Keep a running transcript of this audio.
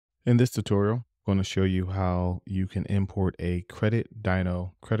In this tutorial, I'm going to show you how you can import a Credit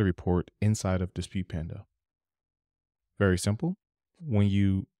Dyno credit report inside of Dispute Panda. Very simple. When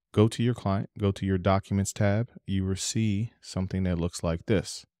you go to your client, go to your Documents tab, you will see something that looks like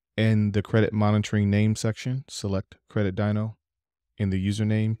this. In the credit monitoring name section, select Credit Dyno. In the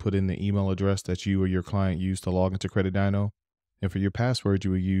username, put in the email address that you or your client use to log into Credit Dyno. And for your password,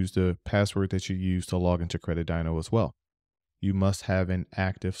 you will use the password that you use to log into Credit Dyno as well. You must have an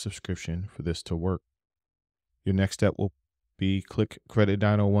active subscription for this to work. Your next step will be click Credit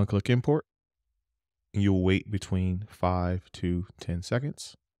Dyno one-click import. And you'll wait between 5 to 10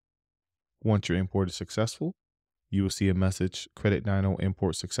 seconds. Once your import is successful, you will see a message, Credit Dyno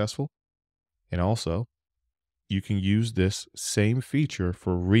import successful. And also, you can use this same feature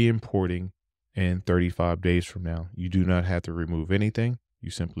for re-importing in 35 days from now. You do not have to remove anything. You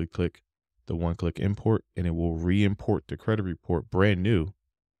simply click the one-click import and it will re-import the credit report brand new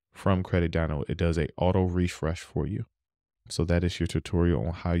from Credit Dyno. It does a auto refresh for you. So that is your tutorial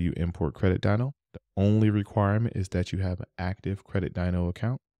on how you import Credit Dyno. The only requirement is that you have an active Credit Dyno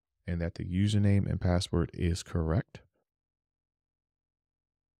account and that the username and password is correct.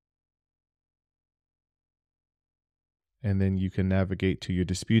 And then you can navigate to your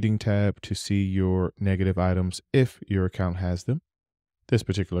disputing tab to see your negative items if your account has them. This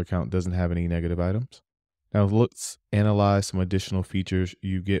particular account doesn't have any negative items. Now let's analyze some additional features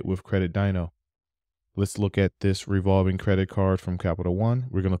you get with Credit Dyno. Let's look at this revolving credit card from Capital One.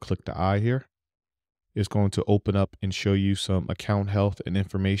 We're going to click the I here. It's going to open up and show you some account health and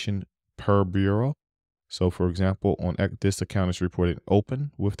information per bureau. So for example, on this account is reported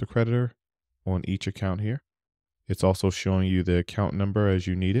open with the creditor on each account here. It's also showing you the account number as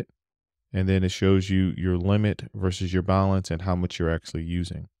you need it. And then it shows you your limit versus your balance and how much you're actually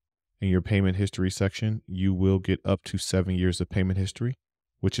using. In your payment history section, you will get up to 7 years of payment history,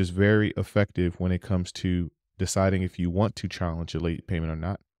 which is very effective when it comes to deciding if you want to challenge a late payment or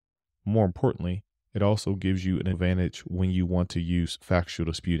not. More importantly, it also gives you an advantage when you want to use factual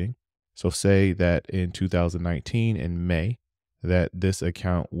disputing. So say that in 2019 in May, that this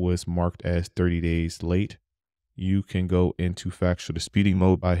account was marked as 30 days late. You can go into factual disputing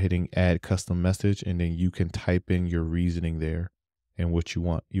mode by hitting add custom message, and then you can type in your reasoning there and what you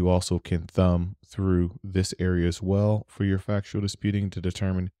want. You also can thumb through this area as well for your factual disputing to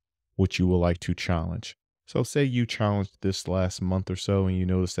determine what you would like to challenge. So say you challenged this last month or so and you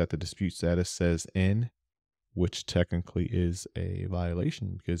notice that the dispute status says N, which technically is a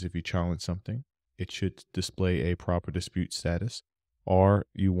violation because if you challenge something, it should display a proper dispute status. Or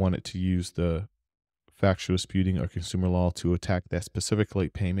you want it to use the factual disputing or consumer law to attack that specific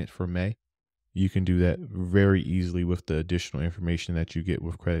late payment for May, you can do that very easily with the additional information that you get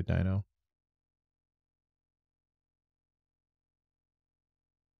with Credit Dyno.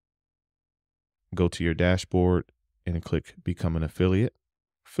 Go to your dashboard and click Become an Affiliate.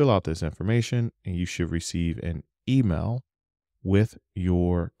 Fill out this information and you should receive an email with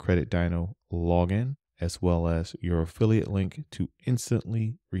your Credit Dyno login as well as your affiliate link to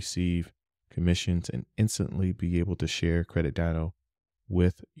instantly receive commissions and instantly be able to share Credit Dyno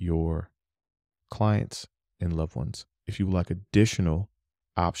with your clients and loved ones. If you would like additional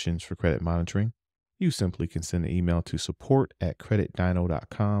options for credit monitoring, you simply can send an email to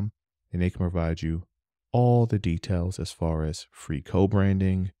support@creditdyno.com and they can provide you all the details as far as free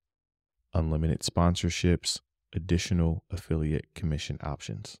co-branding, unlimited sponsorships, additional affiliate commission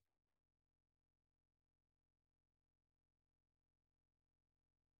options.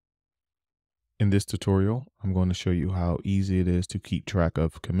 In this tutorial, I'm going to show you how easy it is to keep track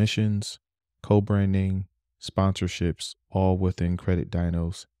of commissions, co-branding, sponsorships, all within Credit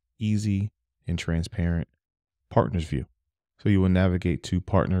Dyno's easy and transparent partners view. So you will navigate to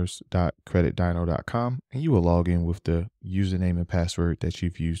partners.creditdyno.com and you will log in with the username and password that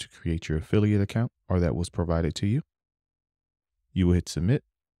you've used to create your affiliate account or that was provided to you. You will hit submit.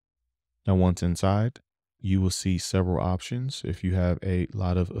 Now once inside, you will see several options. If you have a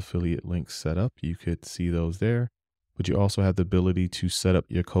lot of affiliate links set up, you could see those there. But you also have the ability to set up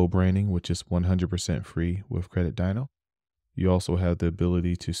your co-branding, which is 100% free with Credit Dyno. You also have the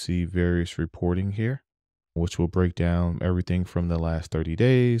ability to see various reporting here, which will break down everything from the last 30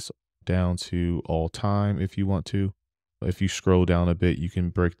 days down to all time if you want to. If you scroll down a bit, you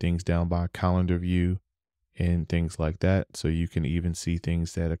can break things down by calendar view and things like that. So you can even see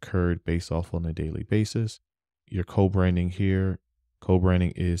things that occurred based off on a daily basis. Your co-branding here,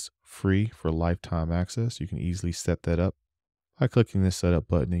 co-branding is free for lifetime access. You can easily set that up by clicking this setup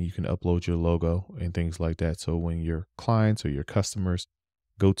button and you can upload your logo and things like that. So when your clients or your customers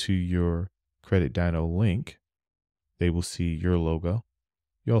go to your Credit Dyno link, they will see your logo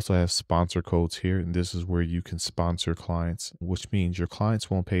You also have sponsor codes here, and this is where you can sponsor clients, which means your clients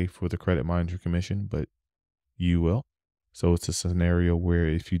won't pay for the credit monitor commission, but you will. So it's a scenario where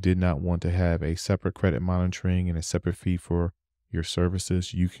if you did not want to have a separate credit monitoring and a separate fee for your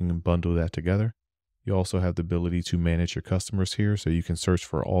services, you can bundle that together. You also have the ability to manage your customers here. So you can search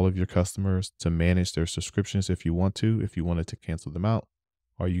for all of your customers to manage their subscriptions if you want to, if you wanted to cancel them out,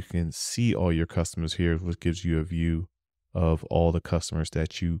 or you can see all your customers here, which gives you a view of all the customers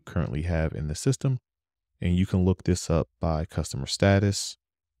that you currently have in the system. And you can look this up by customer status.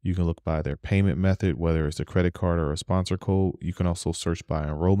 You can look by their payment method, whether it's a credit card or a sponsor code. You can also search by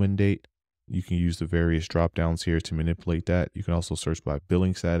enrollment date. You can use the various drop downs here to manipulate that. You can also search by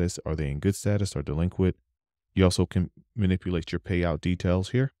billing status. Are they in good status or delinquent? You also can manipulate your payout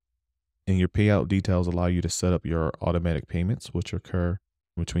details here. And your payout details allow you to set up your automatic payments, which occur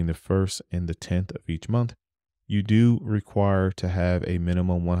between the 1st and the 10th of each month. You do require to have a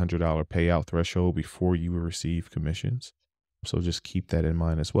minimum $100 payout threshold before you will receive commissions. So just keep that in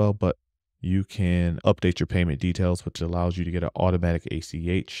mind as well. But you can update your payment details, which allows you to get an automatic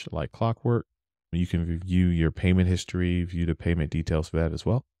ACH like clockwork. You can review your payment history, view the payment details for that as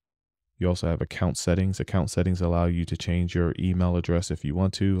well. You also have account settings. Account settings allow you to change your email address if you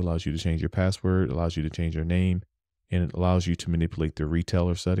want to, allows you to change your password, allows you to change your name, and it allows you to manipulate the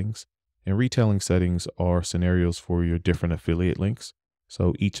retailer settings. And retailing settings are scenarios for your different affiliate links.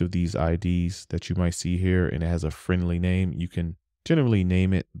 So each of these IDs that you might see here, and it has a friendly name, you can generally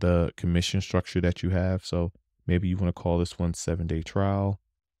name it the commission structure that you have. So maybe you want to call this one 7-day trial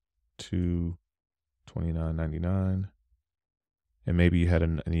to $29.99. And maybe you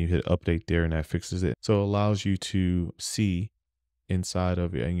and you hit update there and that fixes it. So it allows you to see inside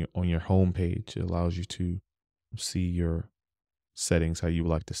of it on your home page. It allows you to see your settings, how you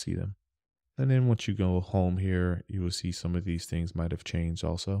would like to see them. And then once you go home here, you will see some of these things might have changed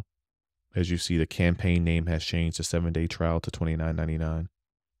also. As you see, the campaign name has changed to 7-day trial to $29.99.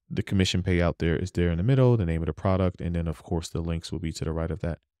 The commission payout there is there in the middle, the name of the product, and then of course the links will be to the right of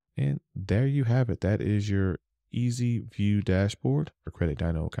that. And there you have it. That is your easy view dashboard for Credit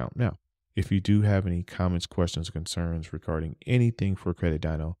Dyno account. Now, if you do have any comments, questions, or concerns regarding anything for Credit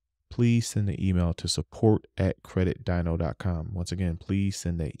Dyno, please send an email to support@creditdyno.com. Once again, please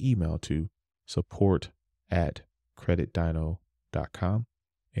send an email to support@creditdyno.com,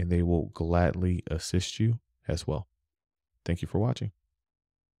 and they will gladly assist you as well. Thank you for watching.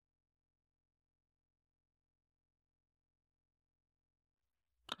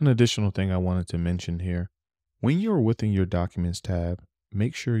 An additional thing I wanted to mention here, when you're within your Documents tab,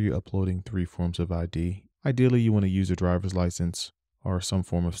 make sure you're uploading 3 forms of ID. Ideally, you want to use a driver's license or some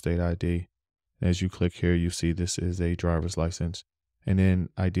form of state ID. As you click here, you see this is a driver's license. And then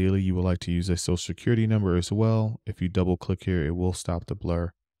ideally, you would like to use a social security number as well. If you double click here, it will stop the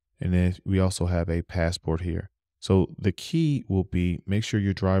blur. And then we also have a passport here. So the key will be make sure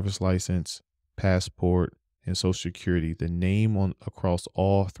your driver's license, passport, and social security, the name across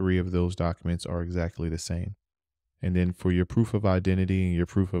all 3 of those documents are exactly the same. And then for your proof of identity and your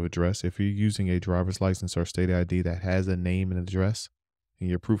proof of address, if you're using a driver's license or state ID that has a name and address, and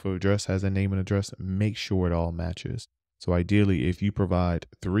your proof of address has a name and address, make sure it all matches. So ideally, if you provide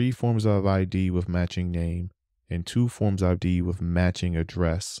 3 forms of ID with matching name and 2 forms of ID with matching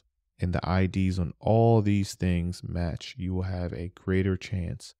address, and the IDs on all these things match, you will have a greater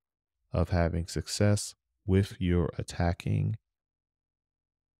chance of having success with your attacking